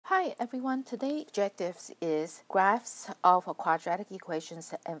Hi everyone, today's objectives is graphs of quadratic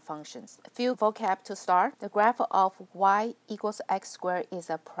equations and functions. A few vocab to start. The graph of y equals x squared is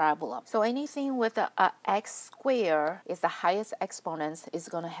a parabola. So anything with a x squared is the highest exponent is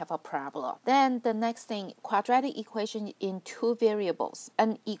going to have a parabola. Then the next thing, quadratic equation in two variables.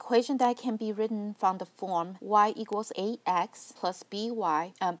 An equation that can be written from the form y equals ax plus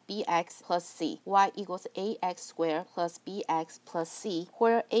by and bx plus c. Y equals ax squared plus bx plus c,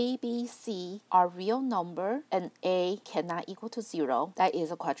 where a, b, c are real number and a cannot equal to 0. That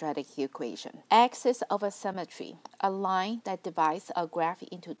is a quadratic equation. Axis of a symmetry, a line that divides a graph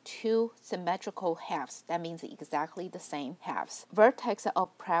into two symmetrical halves. That means exactly the same halves. Vertex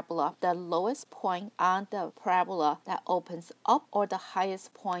of parabola, the lowest point on the parabola that opens up or the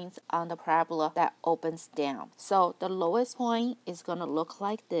highest point on the parabola that opens down. So the lowest point is going to look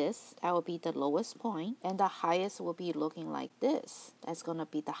like this. That will be the lowest point, and the highest will be looking like this. That's going to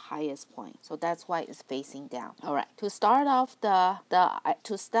be the highest point. So that's why it's facing down. All right. To start off how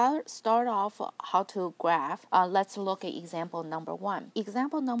to graph, let's look at example number 1.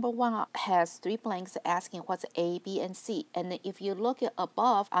 Example number 1 has 3 blanks asking what's a, b, and c. And if you look at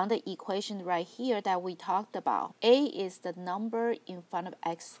above on the equation right here that we talked about, a is the number in front of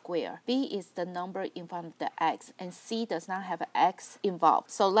x squared, b is the number in front of the x, and c does not have an x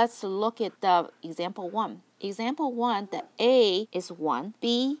involved. So let's look at the example 1. Example 1, the a is 1,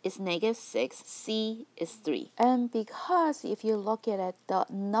 b is -6, c is 3. And because if you look at it, the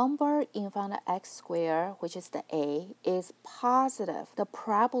number in front of x squared, which is the a, is positive, the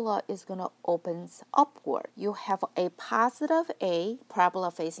parabola is going to open upward. You have a positive a,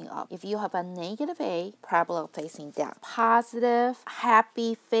 parabola facing up. If you have a negative a, parabola facing down. Positive,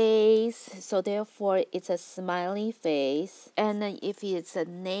 happy face, so therefore it's a smiley face. And then if it's a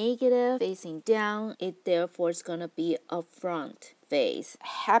negative facing down, it therefore it's going to be a front face.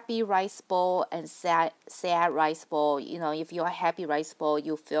 Happy rice bowl and sad rice bowl. You know, if you're a happy rice bowl,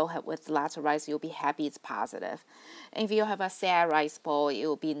 you fill it with lots of rice, you'll be happy, it's positive. And if you have a sad rice bowl, it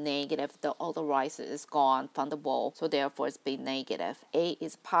will be negative. All the rice is gone from the bowl, so therefore it's be negative. A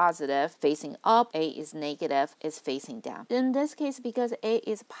is positive, facing up. A is negative, is facing down. In this case, because A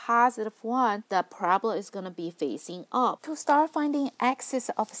is positive 1, the parabola is going to be facing up. To start finding axis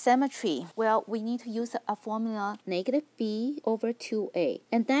of symmetry, well, we need to use a formula -b over 2a.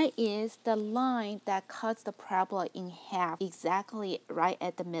 And that is the line that cuts the parabola in half exactly right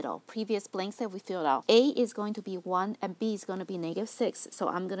at the middle. Previous blanks that we filled out. A is going to be 1 and b is going to be -6. So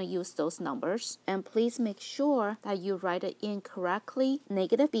I'm going to use those numbers. And please make sure that you write it in correctly.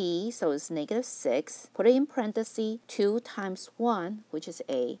 -b, so it's -6. Put it in parentheses, 2 times 1, which is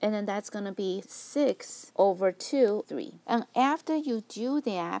a. And then that's going to be 6 over 2, 3. And after you do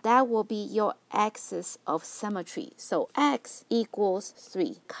that, that will be your axis of symmetry. So x equals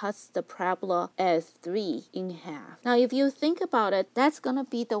 3, cuts the parabola as 3 in half. Now if you think about it, that's going to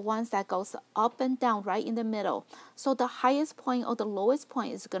be the ones that goes up and down right in the middle. So the highest point or the lowest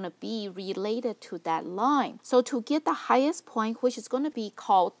point is going to be related to that line. So to get the highest point, which is going to be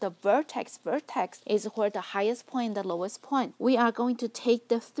called the vertex is where the highest point and the lowest point. We are going to take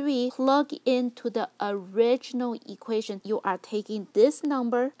the 3, plug into the original equation. You are taking this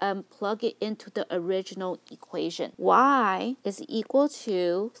number and plug it into the original equation. Y is equal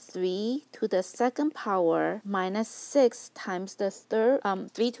to 3 to the second power minus 6 times the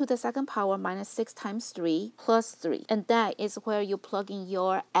 3 to the second power minus 6 times 3 plus 3. And that is where you plug in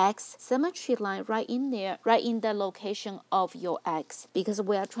your x symmetry line right in there, right in the location of your x, because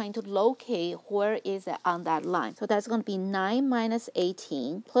we are trying to locate where is it on that line. So that's going to be 9 minus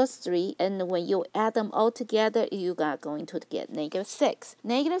 18 plus 3, and when you add them all together, you are going to get -6.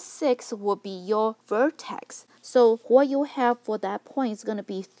 -6 will be your vertex. So what you have for that point is going to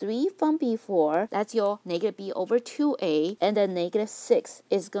be 3 from before. That's your -b over 2a. And then -6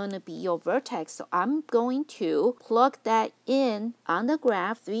 is going to be your vertex. So I'm going to plug that in on the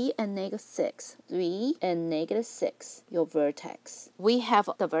graph, 3 and -6. 3 and -6, your vertex. We have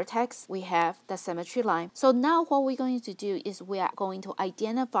the vertex. We have the symmetry line. So now what we're going to do is we are going to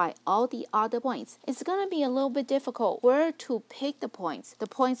identify all the other points. It's going to be a little bit difficult where to pick the points. The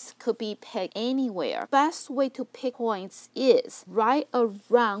points could be picked anywhere. Best way to pick points is right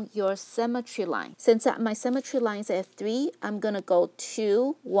around your symmetry line. Since my symmetry line is at 3, I'm going to go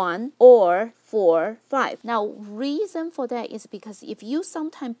 2, 1, or 4, 5. Now, reason for that is because if you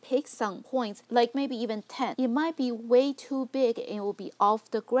sometimes pick some points, like maybe even 10, it might be way too big and it will be off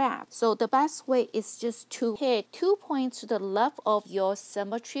the graph. So the best way is just to pick 2 points to the left of your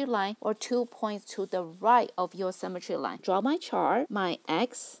symmetry line or 2 points to the right of your symmetry line. Draw my chart, my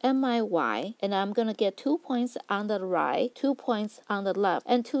X and my Y, and I'm going to get 2 points on the right, 2 points on the left.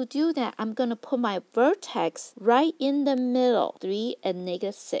 And to do that, I'm going to put my vertex right in the middle, 3 and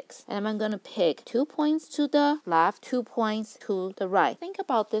 -6. And I'm going to pick 2 points to the left, 2 points to the right. Think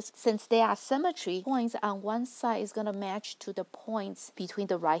about this, since they are symmetry, points on one side is going to match to the points between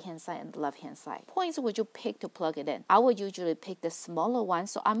the right hand side and the left hand side. Points would you pick to plug it in? I would usually pick the smaller one,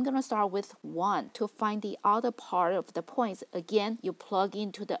 so I'm going to start with 1 to find the other part of the points. Again, you plug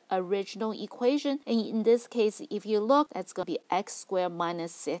into the original equation, and in this case, if you look, that's going to be x squared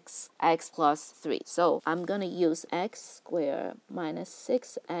minus 6x plus 3. So I'm going to use x squared minus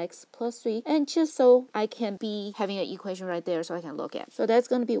 6x plus 3, and just so I can be having an equation right there so I can look at. So that's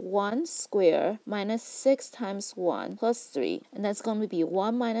going to be 1 squared minus 6 times 1 plus 3, and that's going to be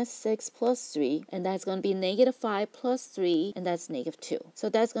 1 minus 6 plus 3, and that's going to be -5 plus 3, and that's -2. So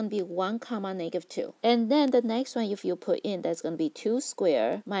that's going to be 1 comma -2. And then the next one, if you put in, that's going to be 2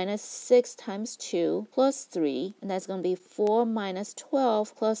 squared minus 6 times 2 plus 3, and that's going to be 4 minus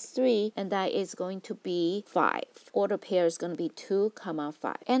 12 plus 3, and that is going to be 5. Order pair is going to be 2 comma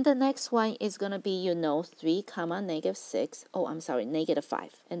 5. And the next one is going to be, 3 comma -6. Oh, I'm sorry,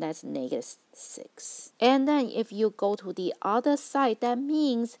 -5, and that's -6. And then if you go to the other side, that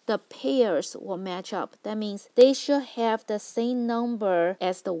means the pairs will match up. That means they should have the same number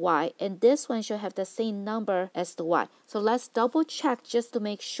as the y, and this one should have the same number as the y. So let's double check just to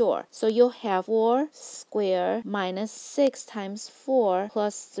make sure. So you'll have 4 squared minus 6 times 4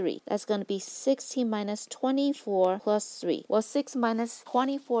 plus 3. That's going to be 16 minus 24 plus 3. Well, 6 minus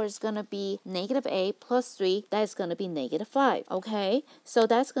 24 is going to be -8 plus 3. That's going to be -5. Okay, so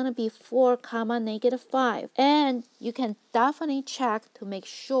that's going to be 4 comma -5. And you can definitely check to make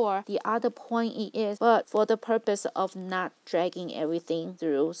sure the other point it is, but for the purpose of not dragging everything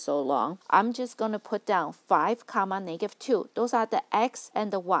through so long, I'm just going to put down 5 comma -2. Those are the x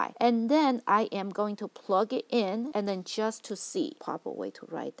and the y. And then I am going to plug it in, and then just to see, proper way to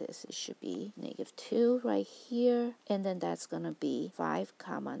write this, it should be -2 right here, and then that's going to be 5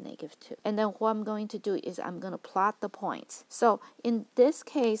 comma -2. And then what I'm going to do is I'm going to plot the points. So in this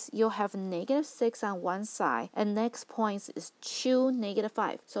case, you'll have -6 on one side, and next point is 2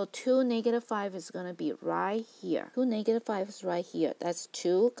 -5. So 2 -5 is going to be right here. 2 -5 is right here. That's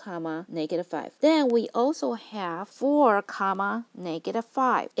 2 comma -5. Then we also have 4 comma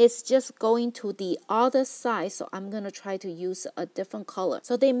 -5. It's just going to the other side, so I'm going to try to use a different color.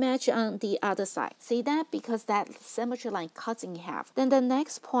 So they match on the other side. See that? Because that symmetry line cuts in half. Then the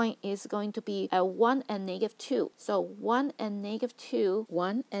next point is going to be at 1 and -2. So 1 and -2,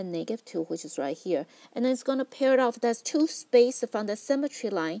 1 and -2, which is right here. And then it's going to pair it off. That's 2 space from the symmetry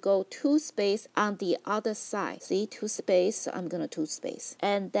line. Go 2 space on the other side. See, 2 space, so I'm going to 2 space.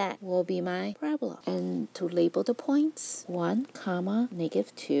 And that will be my parabola. And to label the points, 1 comma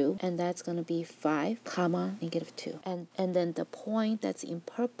 -2, and that's going to be 5 comma -2. And then the point that's in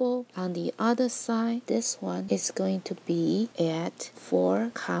purple on the other side, this one is going to be at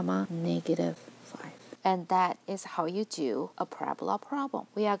 4 comma -5. And that is how you do a parabola problem.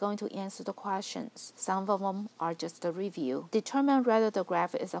 We are going to answer the questions. Some of them are just a review. Determine whether the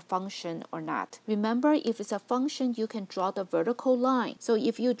graph is a function or not. Remember, if it's a function, you can draw the vertical line. So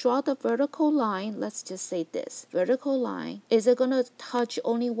if you draw the vertical line, let's just say this. Vertical line, is it going to touch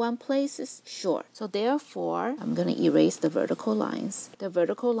only one place? Sure. So therefore, I'm going to erase the vertical lines. The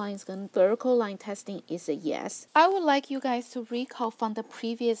vertical line testing is a yes. I would like you guys to recall from the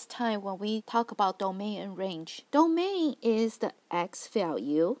previous time when we talk about domain and range. Domain is the x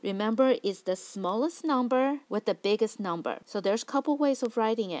value. Remember, it's the smallest number with the biggest number. So there's a couple ways of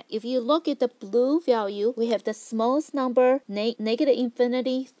writing it. If you look at the blue value, we have the smallest number,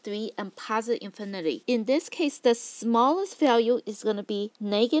 -infinity, 3, and +infinity. In this case, the smallest value is going to be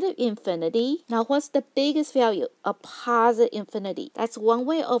 -infinity. Now, what's the biggest value? A +infinity. That's one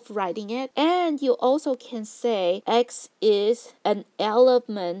way of writing it. And you also can say x is an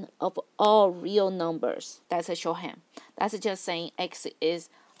element of all real numbers. That's a shorthand. That's just saying x is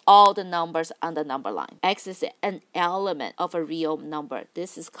all the numbers on the number line. X is an element of a real number.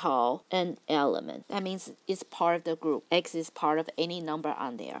 This is called an element. That means it's part of the group. X is part of any number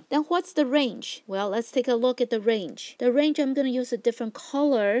on there. Then what's the range? Well, let's take a look at the range. The range, I'm going to use a different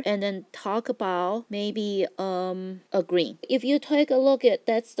color and then talk about maybe a green. If you take a look at,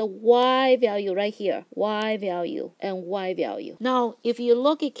 that's the Y value right here. Y value and Y value. Now, if you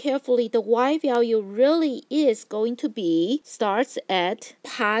look at carefully, the Y value really is going to be, starts at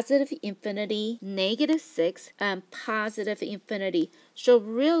positive infinity, -6, and positive infinity. So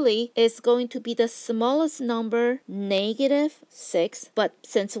really, it's going to be the smallest number, -6. But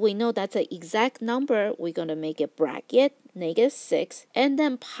since we know that's an exact number, we're going to make a bracket, -6, and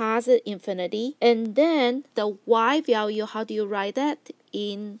then positive infinity. And then the Y value, how do you write that?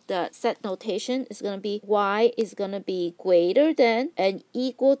 In the set notation, is going to be Y is going to be greater than and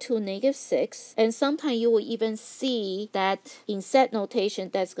equal to -6. And sometimes you will even see that in set notation,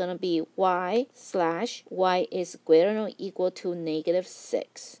 that's going to be Y is greater than or equal to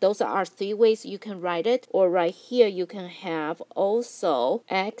 -6. Those are 3 ways you can write it. Or right here, you can have also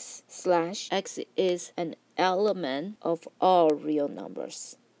X is an element of all real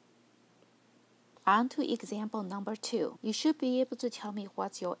numbers. On to example number 2. You should be able to tell me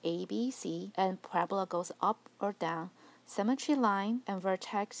what's your A, B, C, and parabola goes up or down, symmetry line, and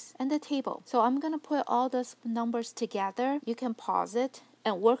vertex, and the table. So I'm going to put all those numbers together. You can pause it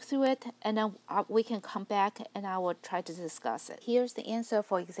and work through it, and then we can come back and I will try to discuss it. Here's the answer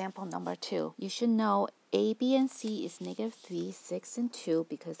for example number 2. You should know A, B, and C is -3, 6, and 2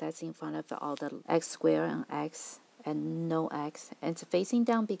 because that's in front of all the x squared and x and no x. And it's facing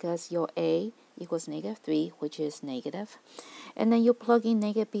down because your A equals -3, which is negative. And then you plug in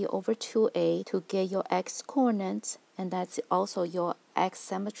 -b over 2a to get your x coordinates, and that's also your x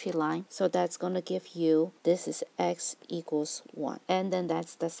symmetry line. So that's going to give you, this is x equals 1. And then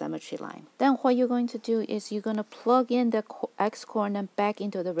that's the symmetry line. Then what you're going to do is you're going to plug in the x coordinate back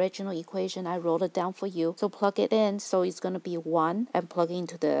into the original equation. I wrote it down for you. So plug it in. So it's going to be 1 and plug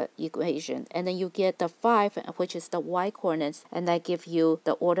into the equation. And then you get the 5, which is the y coordinates. And that gives you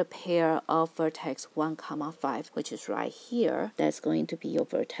the order pair of vertex 1, 5, which is right here. That's going to be your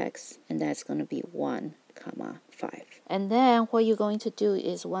vertex. And that's going to be 1, 5. And then what you're going to do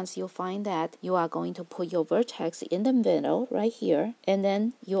is once you find that, you are going to put your vertex in the middle right here, and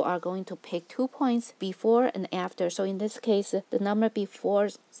then you are going to pick 2 points before and after. So in this case, the number before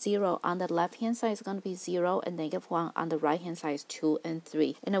 0 on the left hand side is going to be 0 and -1 on the right hand side is 2 and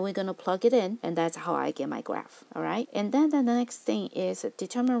 3. And then we're going to plug it in, and that's how I get my graph. All right. And then the next thing is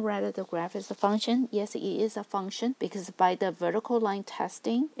determine whether the graph is a function. Yes, it is a function because by the vertical line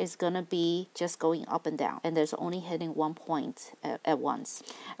testing, it's going to be just going up and down, and there's only hitting 1 point at once.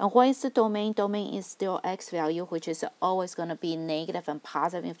 And what is the domain? Domain is still x value, which is always going to be negative and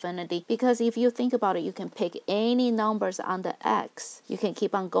positive infinity, because if you think about it, you can pick any numbers on the x. You can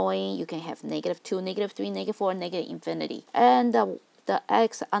keep on going. You can have -2, -3, -4, negative infinity. And the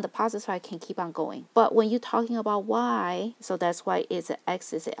x on the positive side can keep on going. But when you're talking about y, so that's why it's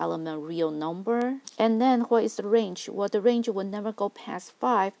x is an element real number. And then what is the range? Well, the range will never go past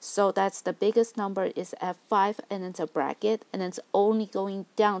 5. So that's the biggest number is at 5, and it's a bracket, and it's only going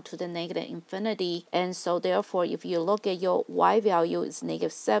down to the negative infinity. And so therefore, if you look at your y value, is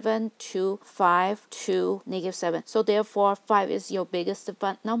 -7 to 5 to -7. So therefore, 5 is your biggest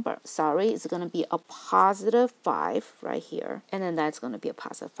number. Sorry, it's going to be a positive 5 right here. And then that's going to be a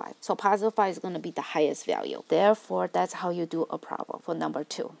positive 5. So positive 5 is going to be the highest value. Therefore, that's how you do a problem for number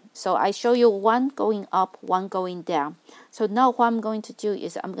 2. So I show you one going up, one going down. So now what I'm going to do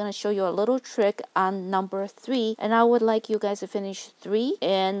is I'm going to show you a little trick on number 3. And I would like you guys to finish 3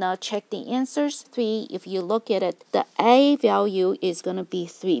 and check the answers. 3, if you look at it, the A value is going to be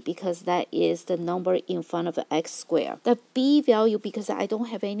 3 because that is the number in front of the x squared. The B value, because I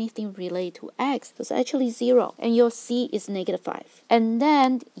don't have anything related to x, is actually 0. And your C is -5. And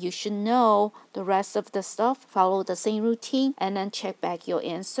then you should know the rest of the stuff, follow the same routine, and then check back your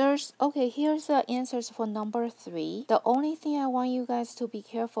answers. Okay, here's the answers for number 3. The only thing I want you guys to be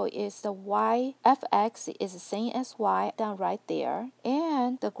careful is the y, fx is the same as y down right there.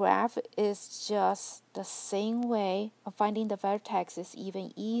 And the graph is just the same way. Finding the vertex is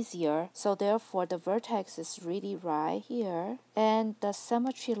even easier. So therefore, the vertex is really right here. And the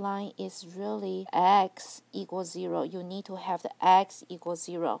symmetry line is really x equals 0. You need to have the x equals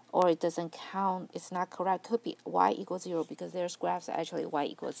 0, or it doesn't count. It's not correct. Could be y equals 0 because there's graphs actually y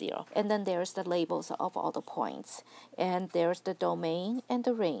equals 0. And then there's the labels of all the points. And there's the domain and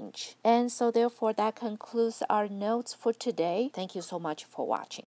the range. And so therefore, that concludes our notes for today. Thank you so much for watching.